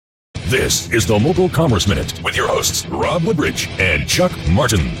This is the Mobile Commerce Minute with your hosts, Rob Woodbridge and Chuck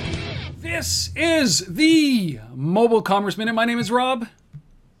Martin. This is the Mobile Commerce Minute. My name is Rob.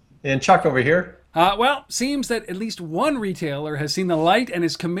 And Chuck over here. Seems that at least one retailer has seen the light and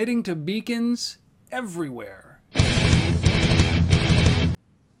is committing to beacons everywhere.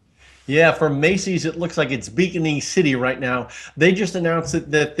 Yeah, for Macy's, it looks like it's beaconing city right now. They just announced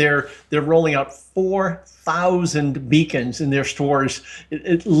that they're rolling out 4,000 beacons in their stores,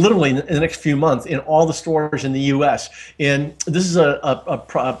 literally in the next few months, in all the stores in the U.S. And this is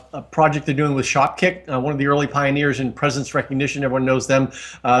a project they're doing with Shopkick, one of the early pioneers in presence recognition. Everyone knows them.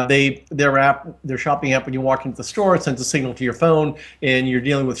 Their shopping app, when you walk into the store, it sends a signal to your phone, and you're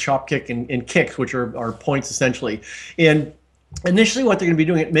dealing with Shopkick and kicks, which are points essentially. And initially, what they're going to be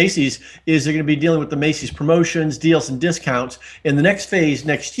doing at Macy's is they're going to be dealing with the Macy's promotions, deals, and discounts. In the next phase,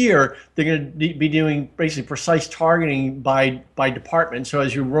 next year, they're going to be doing basically precise targeting by department. So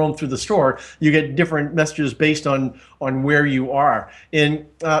as you roam through the store, you get different messages based on where you are. And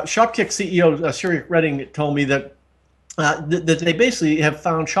Shopkick CEO Siri Redding told me that that they basically have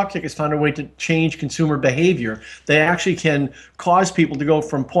found, Shopkick has found a way to change consumer behavior. They actually can cause people to go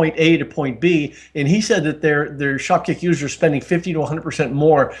from point A to point B, and he said that their Shopkick users are spending 50 to 100%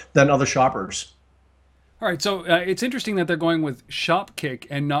 more than other shoppers. All right, so it's interesting that they're going with Shopkick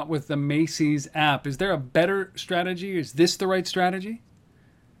and not with the Macy's app. Is there a better strategy? Is this the right strategy?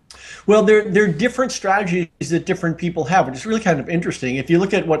 Well, there are different strategies that different people have, which is really kind of interesting. If you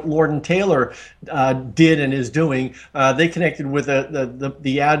look at what Lord & Taylor did and is doing, they connected with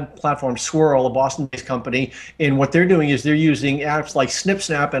the ad platform Swirl, a Boston-based company, and what they're doing is they're using apps like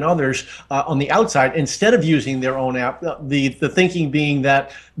SnipSnap and others on the outside instead of using their own app. The thinking being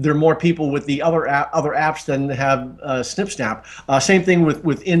that there are more people with the other apps than have SnipSnap. Same thing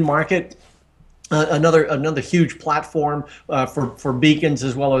with in-market. Another huge platform for beacons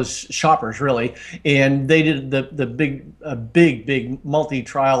as well as shoppers, really. And they did the big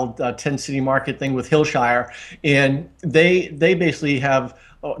multi-trial 10-city market thing with Hillshire, and they basically have.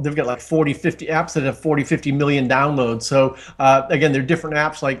 They've got like 40, 50 apps that have 40, 50 million downloads. So again, they're different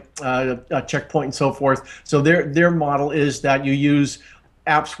apps like Checkpoint and so forth. So their model is that you use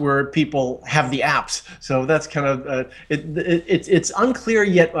apps where people have the apps. So that's kind of it's unclear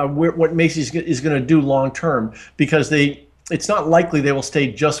yet what Macy's is going to do long term, because it's not likely they will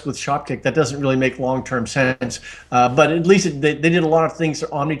stay just with Shopkick. That doesn't really make long-term sense. But at least they did a lot of things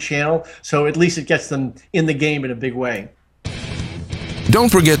omni-channel, so at least it gets them in the game in a big way. Don't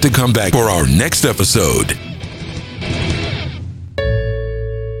forget to come back for our next episode.